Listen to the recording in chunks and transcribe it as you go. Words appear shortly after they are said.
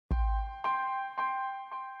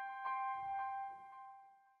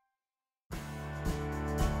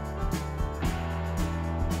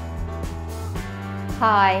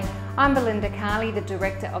Hi, I'm Belinda Carley, the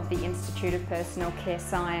Director of the Institute of Personal Care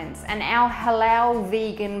Science, and our halal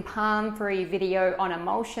vegan palm-free video on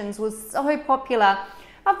emulsions was so popular,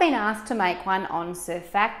 I've been asked to make one on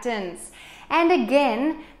surfactants. And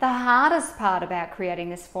again, the hardest part about creating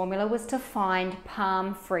this formula was to find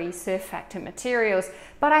palm-free surfactant materials,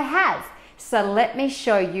 but I have, so let me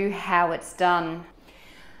show you how it's done.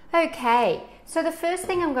 Okay, so the first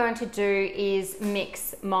thing I'm going to do is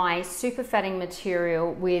mix my super fatting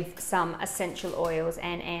material with some essential oils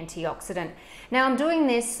and antioxidant. Now I'm doing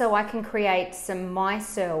this so I can create some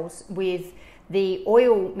micelles with the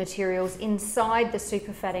oil materials inside the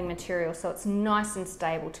super fatting material, so it's nice and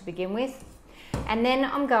stable to begin with. And then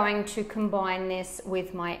I'm going to combine this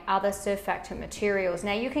with my other surfactant materials.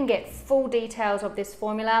 Now you can get full details of this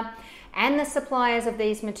formula and the suppliers of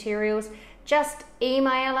these materials. Just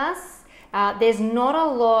email us. There's not a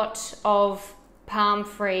lot of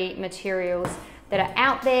palm-free materials that are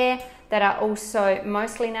out there that are also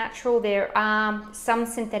mostly natural. There are some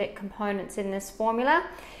synthetic components in this formula.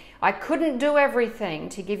 I couldn't do everything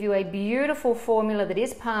to give you a beautiful formula that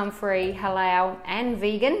is palm-free, halal and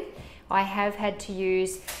vegan. I have had to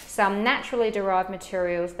use some naturally derived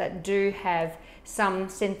materials that do have some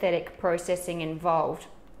synthetic processing involved.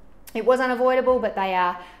 It was unavoidable, but they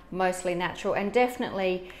are mostly natural and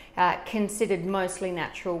definitely considered mostly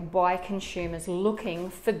natural by consumers looking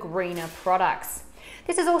for greener products.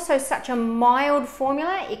 This is also such a mild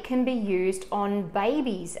formula, it can be used on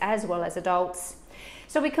babies as well as adults.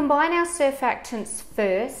 So we combine our surfactants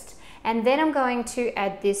first, and then I'm going to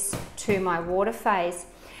add this to my water phase.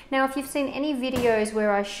 Now, if you've seen any videos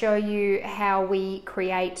where I show you how we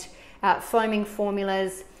create foaming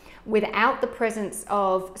formulas without the presence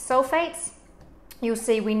of sulfates, you'll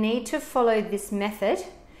see we need to follow this method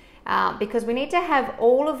because we need to have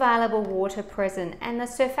all available water present, and the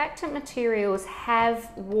surfactant materials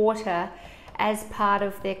have water as part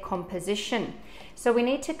of their composition. So we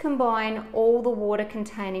need to combine all the water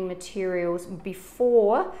containing materials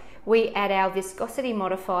before we add our viscosity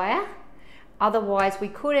modifier. Otherwise, we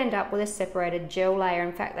could end up with a separated gel layer.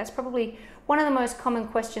 In fact, that's probably one of the most common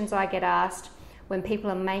questions I get asked when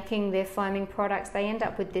people are making their foaming products. They end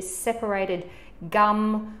up with this separated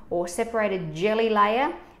gum or separated jelly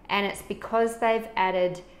layer, and it's because they've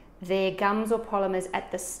added their gums or polymers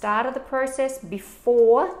at the start of the process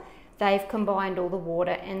before they've combined all the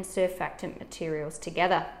water and surfactant materials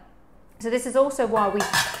together. So this is also why we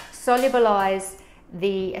solubilize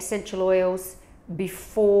the essential oils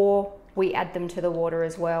before we add them to the water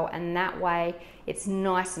as well, and that way it's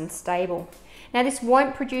nice and stable. Now this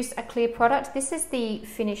won't produce a clear product. This is the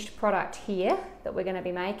finished product here that we're going to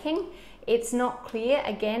be making. It's not clear.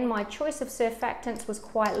 Again, my choice of surfactants was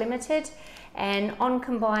quite limited, and on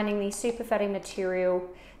combining the super fatty material,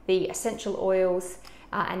 the essential oils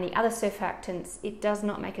and the other surfactants, it does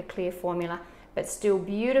not make a clear formula, but still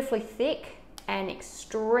beautifully thick and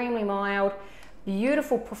extremely mild.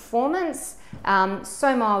 Beautiful performance,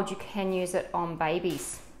 so mild you can use it on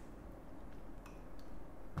babies.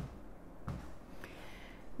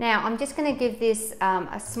 Now I'm just going to give this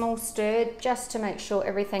a small stir just to make sure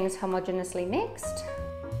everything's homogeneously mixed.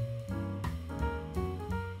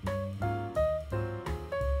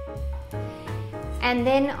 And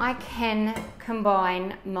then I can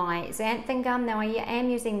combine my xanthan gum. Now I am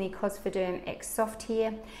using the Cosmoderm X Soft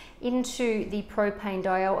here into the propane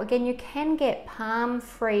diol. Again, you can get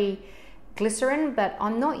palm-free glycerin, but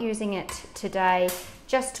I'm not using it today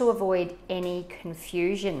just to avoid any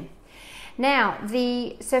confusion. Now,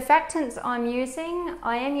 the surfactants I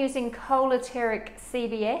am using Cholateric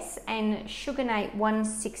CBS and Sugarnate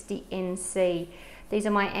 160 NC. These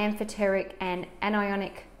are my amphoteric and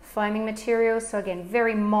anionic foaming materials, so again,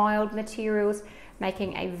 very mild materials,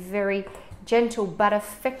 making a very gentle but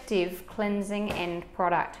effective cleansing end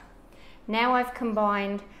product. Now I've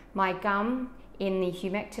combined my gum in the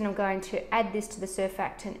humectant. I'm going to add this to the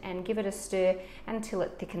surfactant and give it a stir until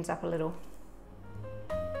it thickens up a little.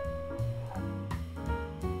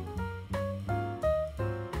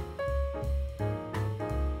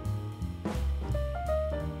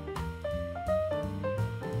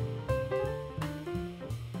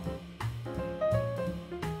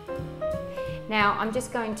 Now I'm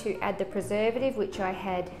just going to add the preservative, which I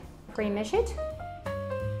had pre-measured.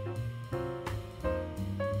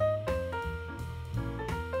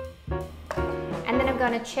 And then I'm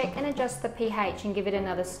going to check and adjust the pH and give it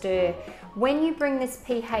another stir. When you bring this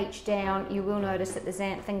pH down, you will notice that the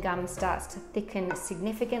xanthan gum starts to thicken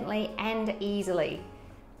significantly and easily.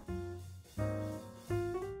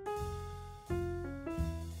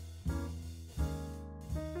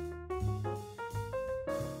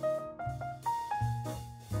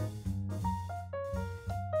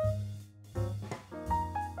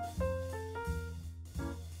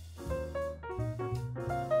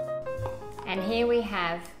 And here we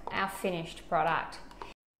have our finished product.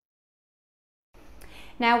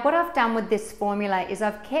 Now what I've done with this formula is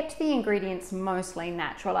I've kept the ingredients mostly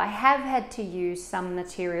natural. I have had to use some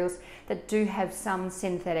materials that do have some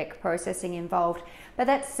synthetic processing involved, but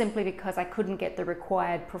that's simply because I couldn't get the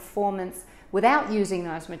required performance without using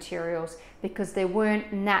those materials because there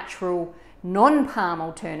weren't natural non-palm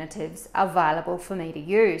alternatives available for me to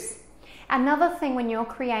use. Another thing when you're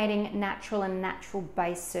creating natural and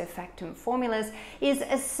natural-based surfactant formulas is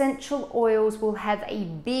essential oils will have a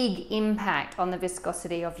big impact on the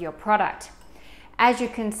viscosity of your product. As you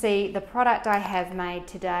can see, the product I have made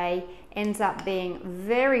today ends up being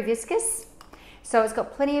very viscous. So it's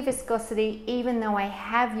got plenty of viscosity even though I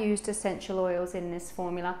have used essential oils in this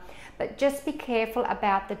formula. But just be careful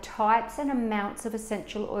about the types and amounts of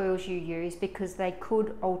essential oils you use because they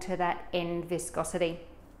could alter that end viscosity.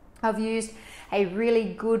 I've used a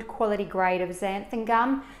really good quality grade of xanthan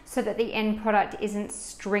gum so that the end product isn't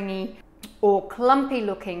stringy or clumpy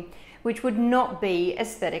looking, which would not be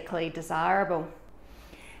aesthetically desirable.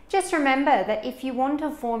 Just remember that if you want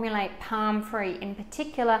to formulate palm-free in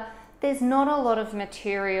particular, there's not a lot of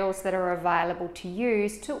materials that are available to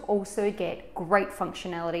use to also get great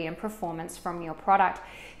functionality and performance from your product.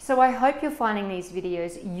 So I hope you're finding these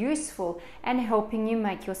videos useful and helping you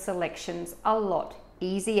make your selections a lot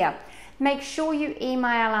easier. Make sure you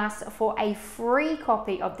email us for a free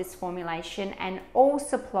copy of this formulation and all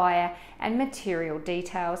supplier and material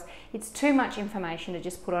details. It's too much information to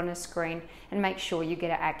just put on a screen, and make sure you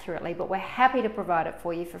get it accurately, but we're happy to provide it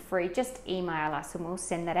for you for free. Just email us and we'll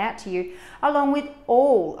send that out to you along with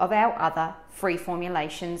all of our other free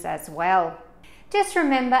formulations as well. Just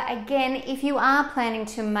remember again, if you are planning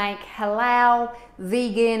to make halal,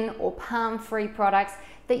 vegan or palm-free products,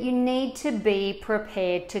 that you need to be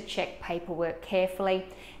prepared to check paperwork carefully.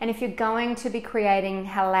 And if you're going to be creating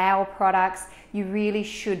halal products, you really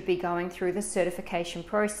should be going through the certification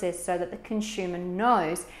process so that the consumer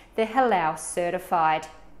knows they're halal certified.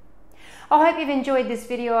 I hope you've enjoyed this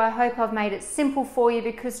video. I hope I've made it simple for you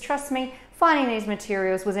because trust me, finding these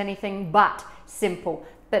materials was anything but simple.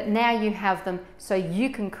 But now you have them so you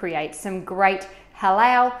can create some great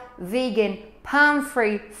halal, vegan,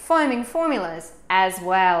 palm-free foaming formulas as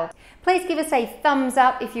well. Please give us a thumbs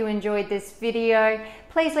up if you enjoyed this video.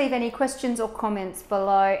 Please leave any questions or comments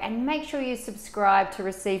below and make sure you subscribe to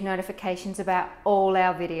receive notifications about all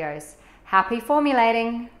our videos. Happy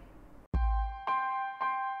formulating!